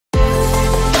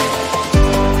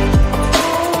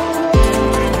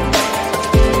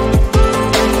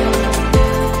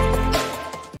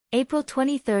April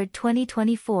 23,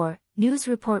 2024, News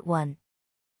Report 1.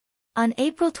 On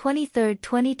April 23,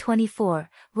 2024,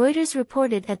 Reuters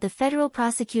reported that the Federal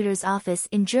Prosecutor's Office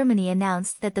in Germany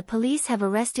announced that the police have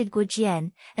arrested Guo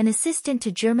Jian, an assistant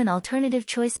to German Alternative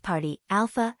Choice Party,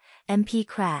 Alpha, MP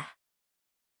Krah.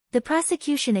 The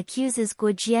prosecution accuses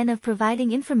Guo Jian of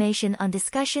providing information on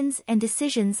discussions and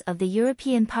decisions of the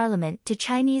European Parliament to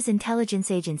Chinese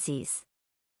intelligence agencies.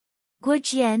 Guo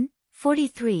Jian,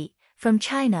 43, from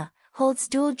China, holds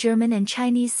dual German and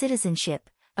Chinese citizenship,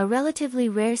 a relatively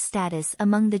rare status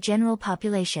among the general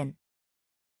population.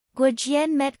 Guo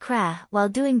Jian met Krah while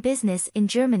doing business in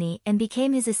Germany and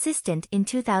became his assistant in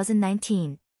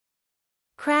 2019.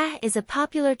 Krah is a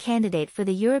popular candidate for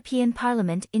the European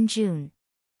Parliament in June.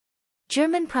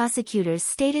 German prosecutors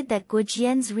stated that Guo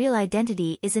Jian's real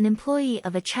identity is an employee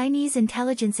of a Chinese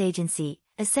intelligence agency,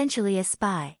 essentially a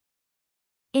spy.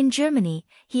 In Germany,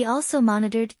 he also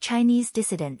monitored Chinese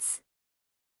dissidents.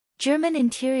 German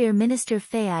Interior Minister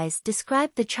Fayez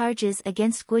described the charges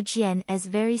against Guo Jian as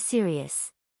very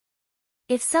serious.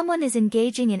 If someone is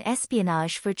engaging in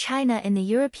espionage for China in the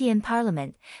European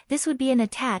Parliament, this would be an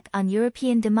attack on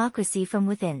European democracy from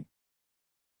within.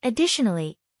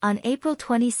 Additionally, on April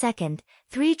 22,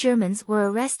 3 Germans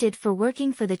were arrested for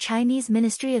working for the Chinese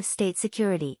Ministry of State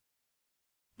Security.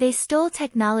 They stole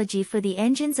technology for the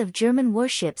engines of German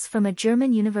warships from a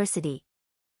German university.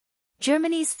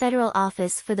 Germany's Federal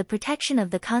Office for the Protection of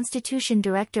the Constitution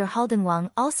Director Halden Wang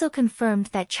also confirmed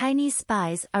that Chinese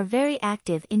spies are very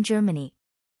active in Germany.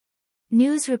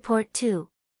 News Report 2.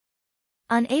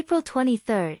 On April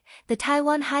 23, the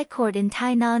Taiwan High Court in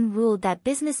Tainan ruled that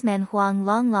businessman Huang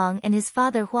Longlong and his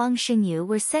father Huang Xingyu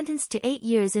were sentenced to 8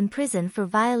 years in prison for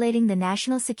violating the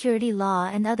national security law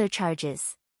and other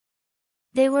charges.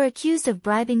 They were accused of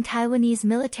bribing Taiwanese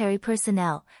military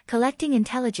personnel, collecting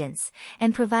intelligence,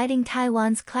 and providing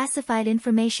Taiwan's classified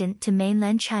information to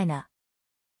mainland China.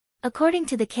 According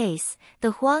to the case,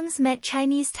 the Huangs met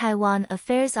Chinese Taiwan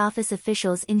Affairs Office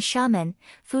officials in Xiamen,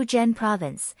 Fujian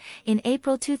Province, in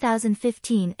April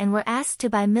 2015 and were asked to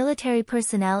buy military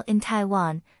personnel in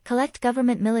Taiwan, collect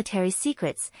government military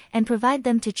secrets, and provide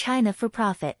them to China for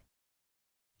profit.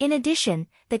 In addition,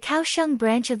 the Kaohsiung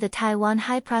branch of the Taiwan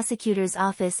High Prosecutor's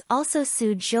Office also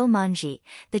sued Zhou Manji,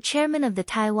 the chairman of the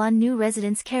Taiwan New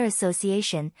Residents Care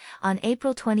Association, on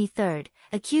April 23,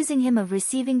 accusing him of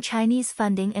receiving Chinese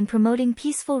funding and promoting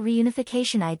peaceful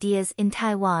reunification ideas in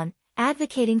Taiwan,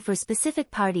 advocating for specific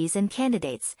parties and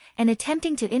candidates, and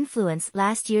attempting to influence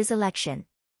last year's election.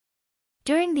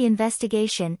 During the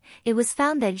investigation, it was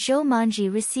found that Zhou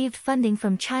Manji received funding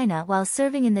from China while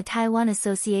serving in the Taiwan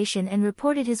Association and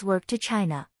reported his work to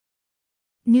China.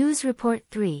 News Report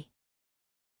 3.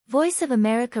 Voice of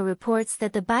America reports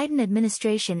that the Biden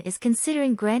administration is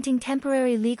considering granting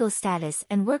temporary legal status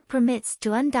and work permits to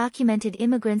undocumented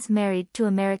immigrants married to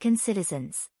American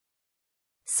citizens.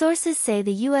 Sources say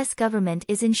the U.S. government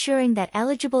is ensuring that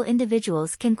eligible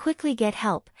individuals can quickly get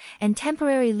help, and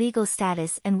temporary legal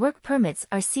status and work permits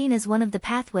are seen as one of the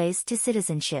pathways to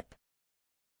citizenship.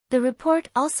 The report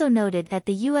also noted that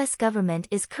the U.S. government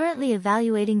is currently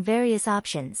evaluating various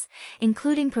options,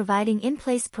 including providing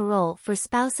in-place parole for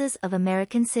spouses of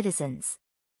American citizens.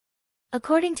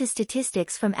 According to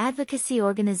statistics from advocacy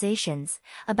organizations,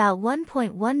 about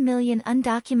 1.1 million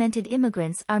undocumented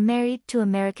immigrants are married to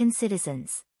American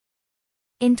citizens.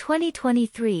 In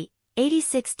 2023,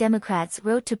 86 Democrats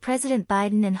wrote to President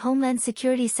Biden and Homeland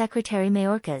Security Secretary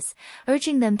Mayorkas,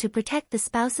 urging them to protect the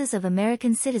spouses of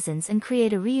American citizens and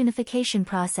create a reunification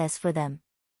process for them.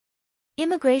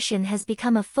 Immigration has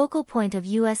become a focal point of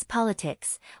U.S.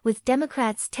 politics, with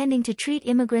Democrats tending to treat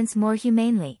immigrants more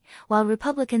humanely, while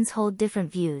Republicans hold different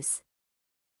views.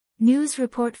 News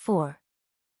Report 4.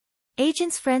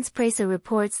 Agence France-Presse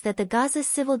reports that the Gaza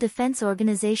Civil Defense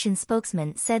Organization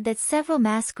spokesman said that several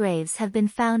mass graves have been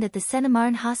found at the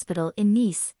Senemarne Hospital in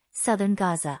Nice, southern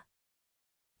Gaza.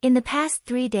 In the past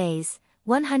 3 days,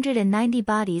 190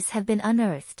 bodies have been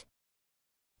unearthed.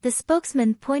 The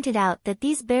spokesman pointed out that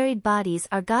these buried bodies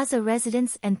are Gaza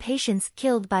residents and patients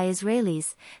killed by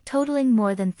Israelis, totaling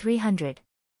more than 300.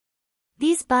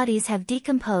 These bodies have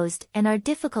decomposed and are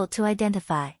difficult to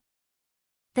identify.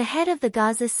 The head of the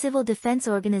Gaza Civil Defense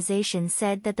Organization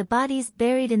said that the bodies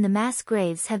buried in the mass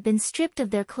graves have been stripped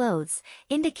of their clothes,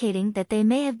 indicating that they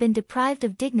may have been deprived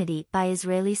of dignity by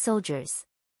Israeli soldiers.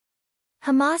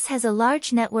 Hamas has a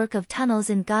large network of tunnels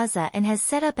in Gaza and has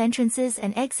set up entrances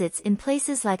and exits in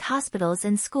places like hospitals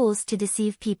and schools to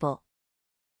deceive people.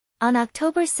 On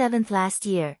October 7 last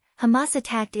year, Hamas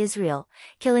attacked Israel,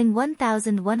 killing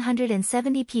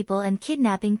 1,170 people and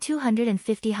kidnapping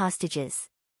 250 hostages.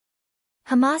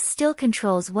 Hamas still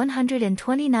controls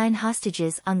 129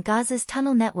 hostages on Gaza's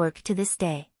tunnel network to this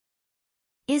day.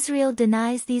 Israel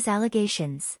denies these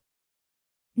allegations.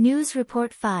 News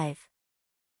Report 5.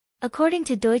 According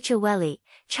to Deutsche Welle,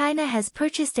 China has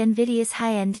purchased NVIDIA's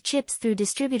high-end chips through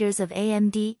distributors of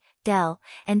AMD, Dell,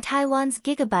 and Taiwan's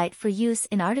Gigabyte for use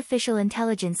in artificial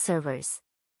intelligence servers.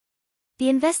 The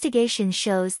investigation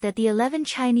shows that the 11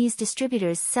 Chinese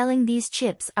distributors selling these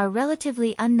chips are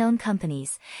relatively unknown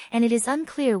companies, and it is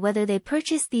unclear whether they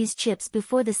purchased these chips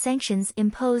before the sanctions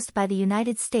imposed by the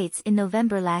United States in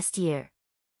November last year.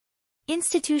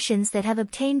 Institutions that have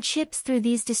obtained chips through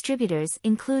these distributors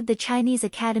include the Chinese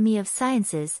Academy of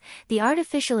Sciences, the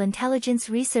Artificial Intelligence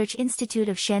Research Institute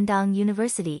of Shandong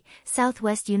University,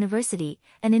 Southwest University,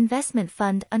 an investment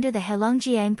fund under the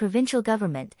Heilongjiang provincial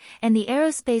government, and the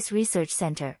Aerospace Research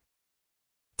Center.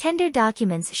 Tender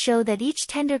documents show that each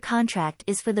tender contract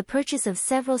is for the purchase of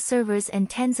several servers and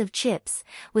tens of chips,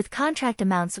 with contract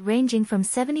amounts ranging from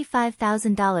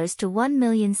 $75,000 to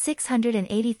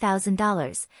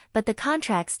 $1,680,000, but the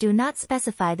contracts do not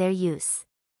specify their use.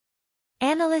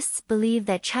 Analysts believe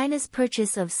that China's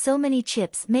purchase of so many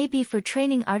chips may be for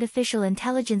training artificial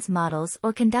intelligence models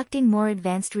or conducting more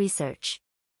advanced research.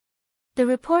 The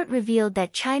report revealed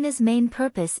that China's main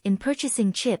purpose in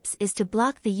purchasing chips is to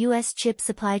block the U.S. chip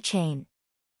supply chain.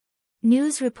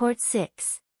 News Report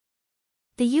 6.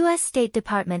 The U.S. State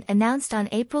Department announced on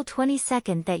April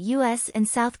 22 that U.S. and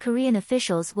South Korean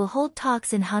officials will hold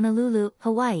talks in Honolulu,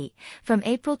 Hawaii, from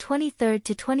April 23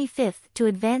 to 25 to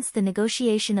advance the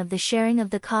negotiation of the sharing of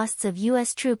the costs of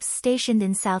U.S. troops stationed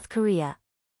in South Korea.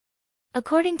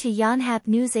 According to Yonhap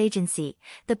News Agency,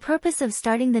 the purpose of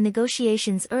starting the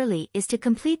negotiations early is to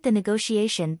complete the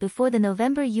negotiation before the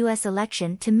November U.S.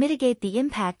 election to mitigate the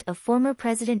impact of former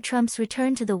President Trump's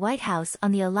return to the White House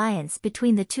on the alliance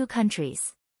between the two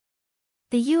countries.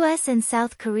 The U.S. and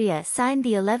South Korea signed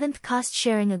the 11th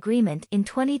cost-sharing agreement in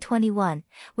 2021,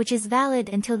 which is valid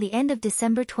until the end of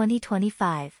December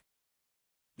 2025.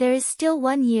 There is still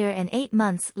 1 year and 8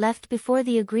 months left before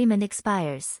the agreement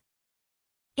expires.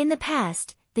 In the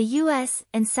past, the U.S.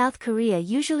 and South Korea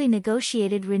usually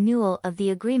negotiated renewal of the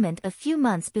agreement a few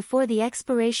months before the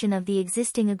expiration of the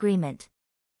existing agreement.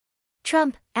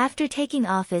 Trump, after taking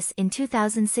office in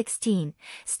 2016,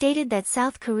 stated that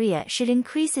South Korea should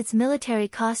increase its military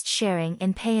cost sharing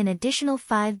and pay an additional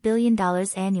 $5 billion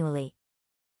annually.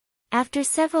 After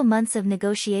several months of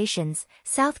negotiations,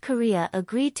 South Korea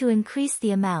agreed to increase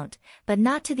the amount, but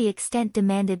not to the extent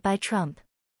demanded by Trump.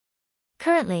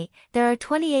 Currently, there are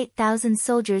 28,000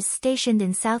 soldiers stationed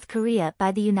in South Korea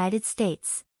by the United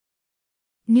States.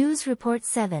 News Report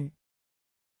 7.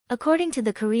 According to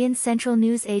the Korean Central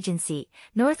News Agency,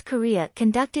 North Korea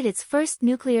conducted its first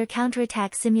nuclear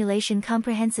counterattack simulation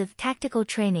comprehensive tactical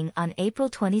training on April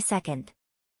 22.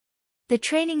 The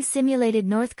training simulated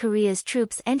North Korea's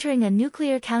troops entering a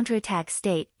nuclear counterattack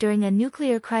state during a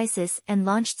nuclear crisis and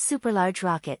launched superlarge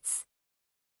rockets.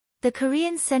 The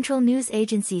Korean Central News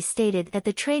Agency stated that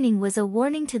the training was a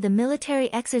warning to the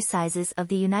military exercises of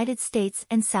the United States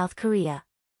and South Korea.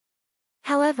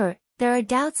 However, there are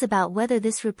doubts about whether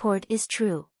this report is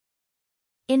true.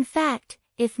 In fact,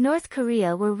 if North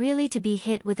Korea were really to be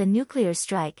hit with a nuclear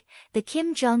strike, the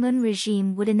Kim Jong-un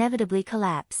regime would inevitably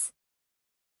collapse.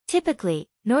 Typically,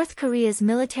 North Korea's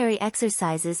military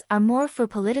exercises are more for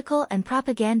political and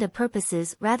propaganda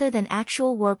purposes rather than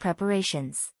actual war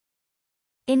preparations.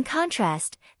 In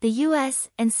contrast, the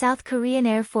U.S. and South Korean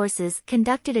Air Forces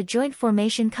conducted a joint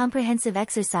formation comprehensive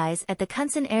exercise at the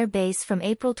Kunsan Air Base from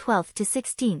April 12 to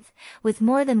 16, with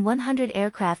more than 100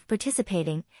 aircraft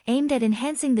participating, aimed at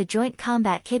enhancing the joint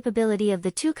combat capability of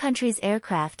the two countries'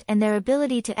 aircraft and their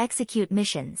ability to execute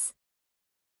missions.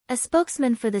 A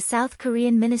spokesman for the South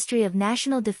Korean Ministry of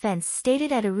National Defense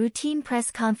stated at a routine press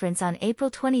conference on April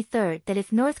 23 that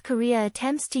if North Korea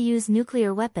attempts to use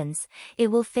nuclear weapons,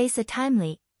 it will face a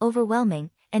timely, overwhelming,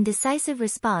 and decisive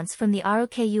response from the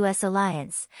ROK-US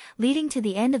alliance, leading to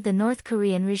the end of the North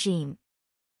Korean regime.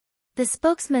 The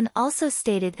spokesman also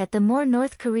stated that the more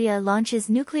North Korea launches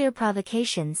nuclear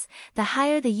provocations, the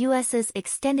higher the U.S.'s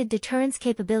extended deterrence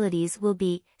capabilities will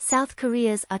be, South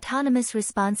Korea's autonomous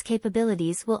response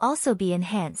capabilities will also be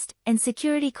enhanced, and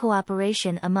security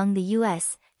cooperation among the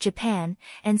U.S., Japan,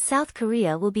 and South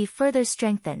Korea will be further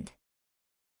strengthened.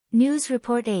 News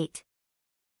Report 8.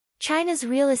 China's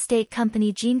real estate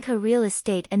company Jinke Real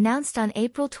Estate announced on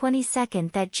April 22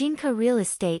 that Jinke Real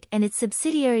Estate and its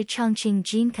subsidiary Chongqing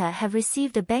Jinke have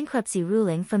received a bankruptcy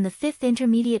ruling from the Fifth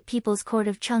Intermediate People's Court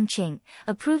of Chongqing,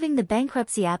 approving the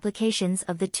bankruptcy applications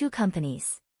of the two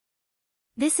companies.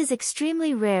 This is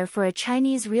extremely rare for a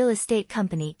Chinese real estate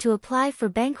company to apply for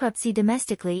bankruptcy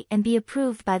domestically and be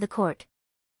approved by the court.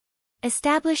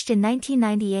 Established in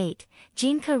 1998,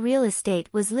 Jinka Real Estate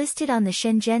was listed on the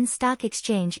Shenzhen Stock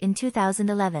Exchange in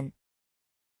 2011.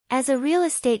 As a real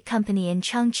estate company in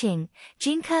Chongqing,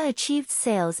 Jinka achieved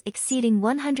sales exceeding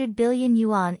 100 billion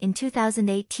yuan in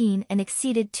 2018 and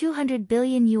exceeded 200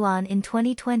 billion yuan in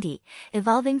 2020,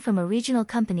 evolving from a regional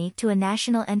company to a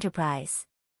national enterprise.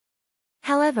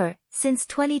 However, since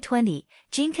 2020,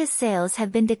 Jinka's sales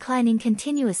have been declining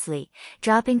continuously,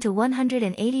 dropping to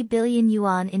 180 billion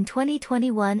yuan in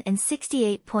 2021 and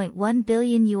 68.1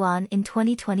 billion yuan in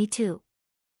 2022.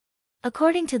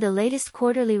 According to the latest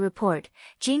quarterly report,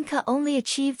 Jinka only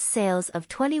achieved sales of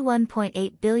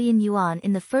 21.8 billion yuan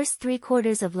in the first 3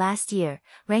 quarters of last year,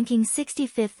 ranking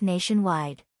 65th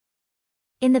nationwide.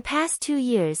 In the past 2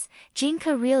 years,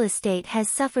 Jinka Real Estate has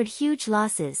suffered huge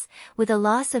losses, with a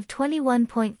loss of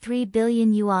 21.3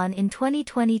 billion yuan in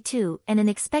 2022 and an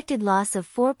expected loss of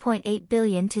 4.8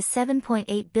 billion to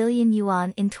 7.8 billion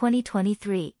yuan in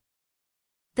 2023.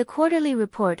 The quarterly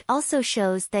report also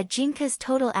shows that Jinka's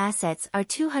total assets are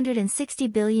 260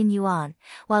 billion yuan,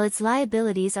 while its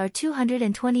liabilities are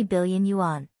 220 billion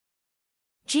yuan.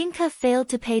 Jinka failed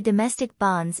to pay domestic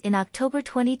bonds in October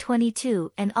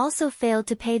 2022 and also failed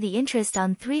to pay the interest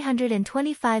on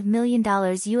 $325 million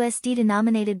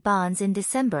USD-denominated bonds in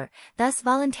December, thus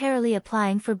voluntarily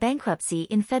applying for bankruptcy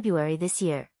in February this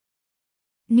year.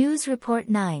 News Report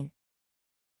 9.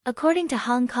 According to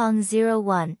Hong Kong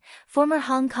 01, former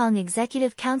Hong Kong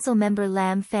Executive Council member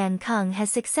Lam Fan Kung has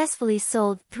successfully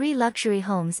sold 3 luxury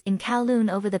homes in Kowloon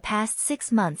over the past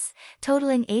 6 months,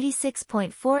 totaling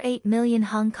 86.48 million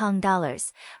Hong Kong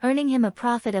dollars, earning him a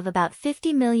profit of about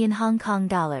 50 million Hong Kong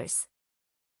dollars.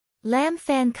 Lam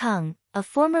Fan Kung, a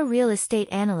former real estate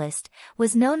analyst,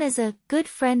 was known as a good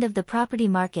friend of the property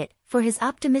market for his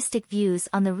optimistic views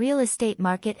on the real estate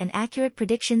market and accurate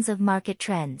predictions of market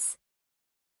trends.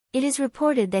 It is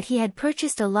reported that he had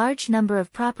purchased a large number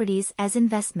of properties as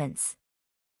investments.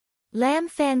 Lam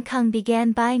Fan Kung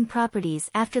began buying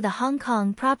properties after the Hong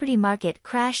Kong property market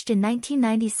crashed in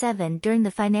 1997 during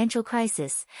the financial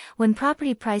crisis, when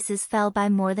property prices fell by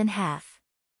more than half.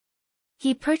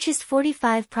 He purchased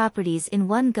 45 properties in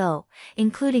one go,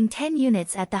 including 10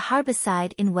 units at the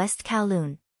Harbourside in West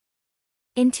Kowloon.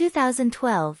 In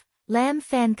 2012, Lam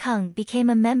Fan Kung became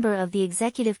a member of the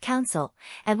Executive Council,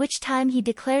 at which time he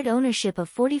declared ownership of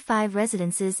 45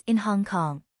 residences in Hong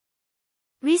Kong.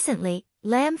 Recently,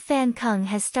 Lam Fan Kung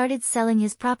has started selling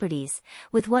his properties,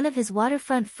 with one of his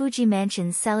waterfront Fuji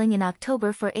mansions selling in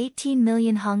October for 18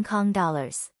 million Hong Kong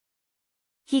dollars.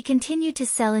 He continued to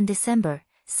sell in December,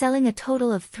 selling a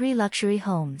total of 3 luxury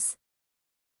homes.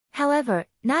 However,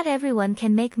 not everyone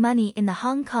can make money in the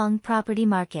Hong Kong property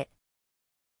market.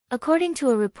 According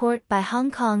to a report by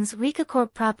Hong Kong's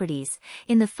Ricacorp Properties,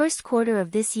 in the first quarter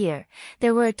of this year,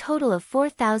 there were a total of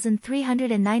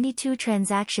 4,392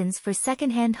 transactions for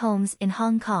second-hand homes in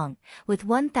Hong Kong, with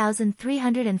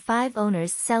 1,305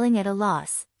 owners selling at a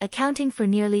loss, accounting for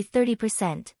nearly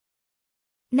 30%.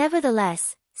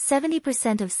 Nevertheless,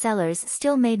 70% of sellers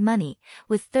still made money,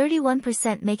 with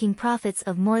 31% making profits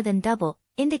of more than double,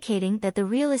 indicating that the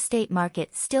real estate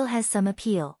market still has some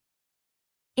appeal.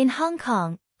 In Hong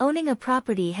Kong, owning a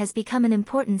property has become an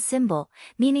important symbol,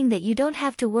 meaning that you don't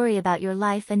have to worry about your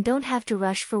life and don't have to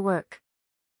rush for work.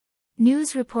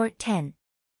 News Report 10.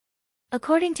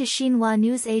 According to Xinhua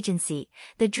News Agency,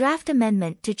 the draft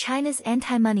amendment to China's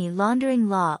anti-money laundering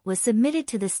law was submitted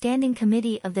to the Standing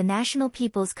Committee of the National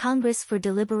People's Congress for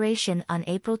deliberation on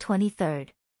April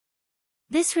 23.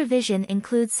 This revision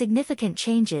includes significant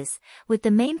changes, with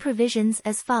the main provisions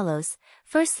as follows.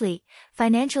 Firstly,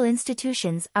 financial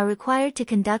institutions are required to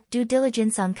conduct due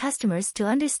diligence on customers to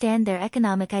understand their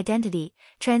economic identity,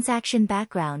 transaction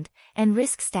background, and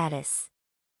risk status.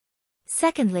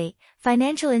 Secondly,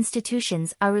 financial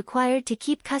institutions are required to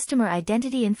keep customer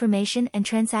identity information and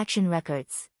transaction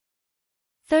records.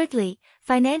 Thirdly,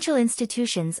 financial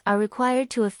institutions are required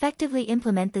to effectively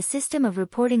implement the system of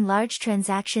reporting large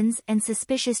transactions and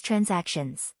suspicious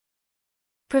transactions.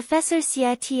 Professor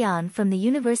Xie Tian from the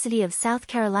University of South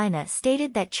Carolina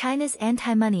stated that China's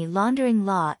anti-money laundering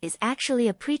law is actually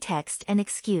a pretext and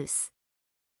excuse.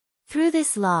 Through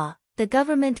this law, the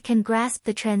government can grasp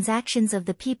the transactions of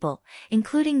the people,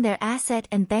 including their asset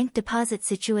and bank deposit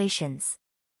situations.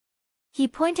 He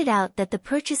pointed out that the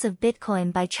purchase of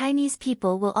Bitcoin by Chinese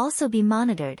people will also be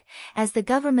monitored, as the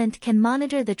government can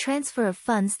monitor the transfer of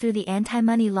funds through the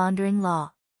anti-money laundering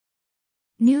law.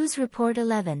 News Report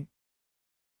 11.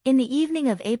 In the evening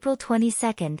of April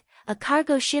 22, a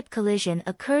cargo ship collision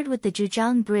occurred with the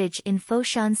Zhejiang Bridge in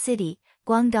Foshan City,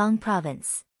 Guangdong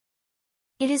Province.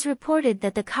 It is reported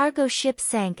that the cargo ship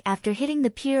sank after hitting the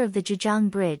pier of the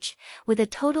Zhejiang Bridge, with a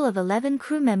total of 11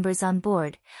 crew members on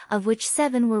board, of which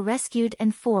 7 were rescued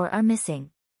and 4 are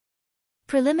missing.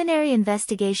 Preliminary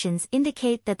investigations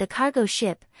indicate that the cargo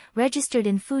ship, registered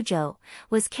in Fuzhou,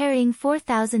 was carrying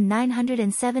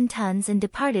 4,907 tons and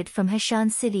departed from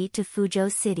Heshan City to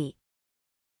Fuzhou City.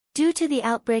 Due to the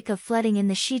outbreak of flooding in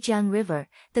the Xijiang River,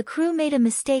 the crew made a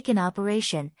mistake in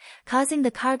operation, causing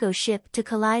the cargo ship to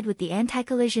collide with the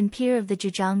anti-collision pier of the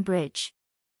Zhejiang Bridge.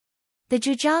 The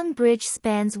Zhejiang Bridge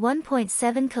spans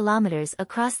 1.7 kilometers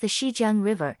across the Xijiang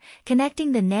River,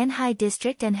 connecting the Nanhai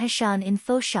District and Heshan in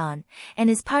Foshan, and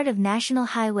is part of National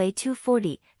Highway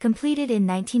 240, completed in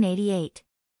 1988.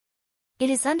 It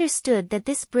is understood that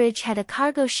this bridge had a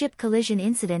cargo ship collision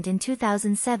incident in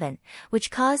 2007,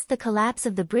 which caused the collapse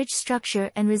of the bridge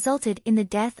structure and resulted in the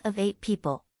death of 8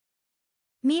 people.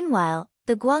 Meanwhile,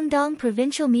 the Guangdong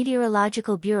Provincial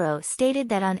Meteorological Bureau stated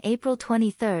that on April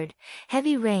 23,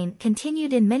 heavy rain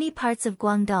continued in many parts of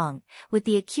Guangdong, with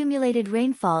the accumulated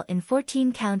rainfall in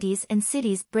 14 counties and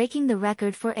cities breaking the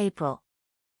record for April.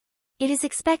 It is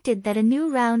expected that a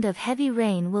new round of heavy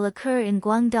rain will occur in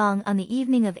Guangdong on the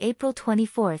evening of April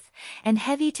 24, and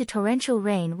heavy to torrential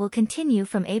rain will continue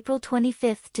from April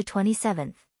 25 to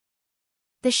 27.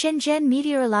 The Shenzhen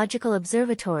Meteorological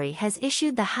Observatory has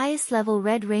issued the highest-level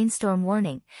red rainstorm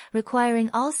warning, requiring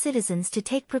all citizens to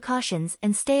take precautions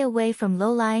and stay away from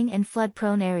low-lying and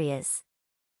flood-prone areas.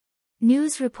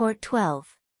 News Report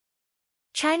 12.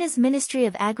 China's Ministry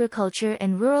of Agriculture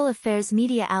and Rural Affairs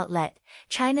media outlet,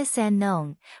 China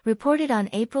Sannong, reported on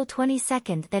April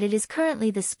 22 that it is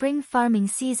currently the spring farming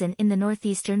season in the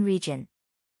northeastern region.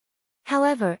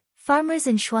 However, farmers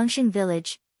in Shuangsheng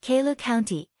Village, Keilu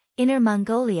County, Inner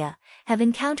Mongolia, have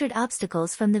encountered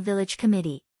obstacles from the village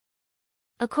committee.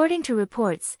 According to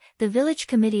reports, the village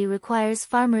committee requires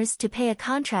farmers to pay a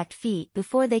contract fee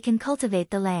before they can cultivate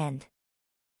the land.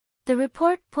 The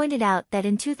report pointed out that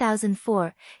in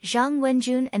 2004, Zhang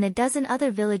Wenjun and a dozen other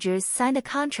villagers signed a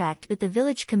contract with the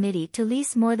village committee to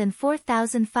lease more than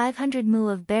 4,500 mu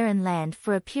of barren land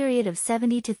for a period of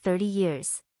 70 to 30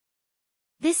 years.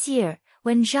 This year,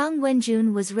 when Zhang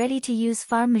Wenjun was ready to use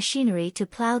farm machinery to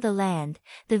plow the land,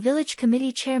 the village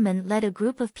committee chairman led a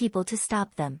group of people to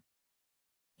stop them.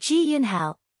 Ji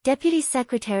Yunhao, deputy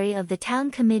secretary of the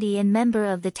town committee and member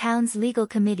of the town's legal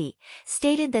committee,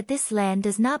 stated that this land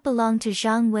does not belong to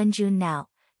Zhang Wenjun now,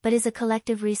 but is a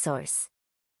collective resource.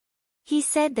 He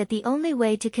said that the only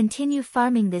way to continue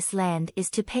farming this land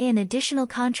is to pay an additional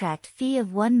contract fee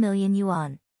of 1 million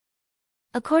yuan.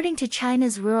 According to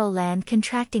China's rural land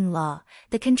contracting law,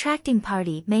 the contracting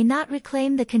party may not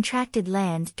reclaim the contracted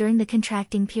land during the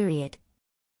contracting period.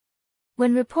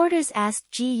 When reporters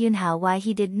asked Ji Yunhao why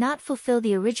he did not fulfill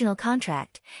the original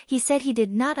contract, he said he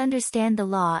did not understand the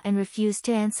law and refused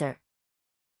to answer.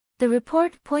 The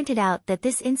report pointed out that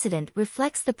this incident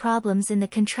reflects the problems in the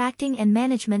contracting and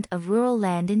management of rural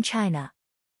land in China.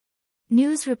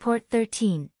 News Report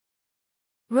 13.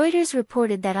 Reuters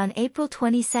reported that on April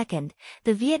 22,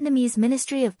 the Vietnamese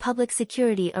Ministry of Public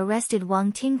Security arrested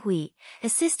Wang Tinghui,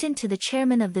 assistant to the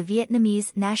chairman of the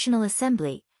Vietnamese National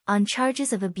Assembly, on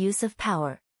charges of abuse of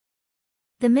power.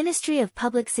 The Ministry of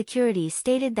Public Security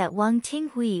stated that Wang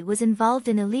Tinghui was involved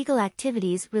in illegal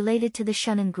activities related to the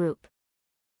Shunan Group.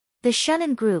 The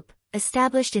Shunan Group,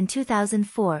 established in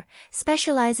 2004,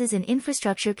 specializes in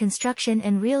infrastructure construction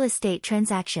and real estate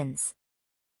transactions.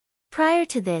 Prior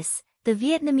to this, the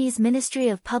Vietnamese Ministry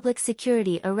of Public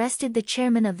Security arrested the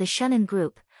chairman of the Shunan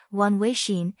Group, Wan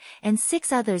Weixin, and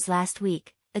 6 others last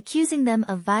week, accusing them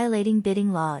of violating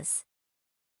bidding laws.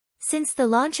 Since the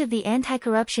launch of the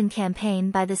anti-corruption campaign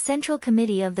by the Central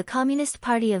Committee of the Communist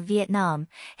Party of Vietnam,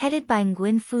 headed by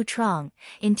Nguyen Phu Trong,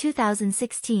 in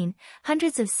 2016,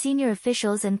 hundreds of senior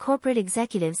officials and corporate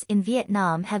executives in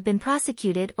Vietnam have been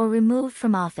prosecuted or removed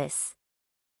from office.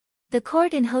 The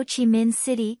court in Ho Chi Minh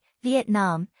City,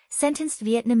 Vietnam, sentenced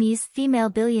Vietnamese female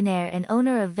billionaire and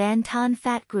owner of Van Ton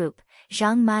Phat Group,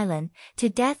 Giang My-lan, to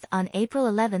death on April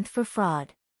 11 for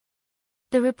fraud.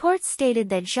 The report stated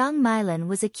that Giang My-lan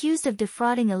was accused of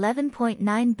defrauding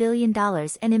 $11.9 billion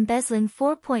and embezzling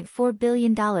 $4.4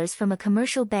 billion from a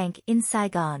commercial bank in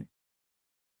Saigon.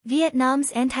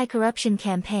 Vietnam's anti-corruption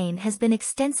campaign has been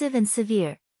extensive and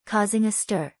severe, causing a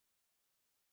stir.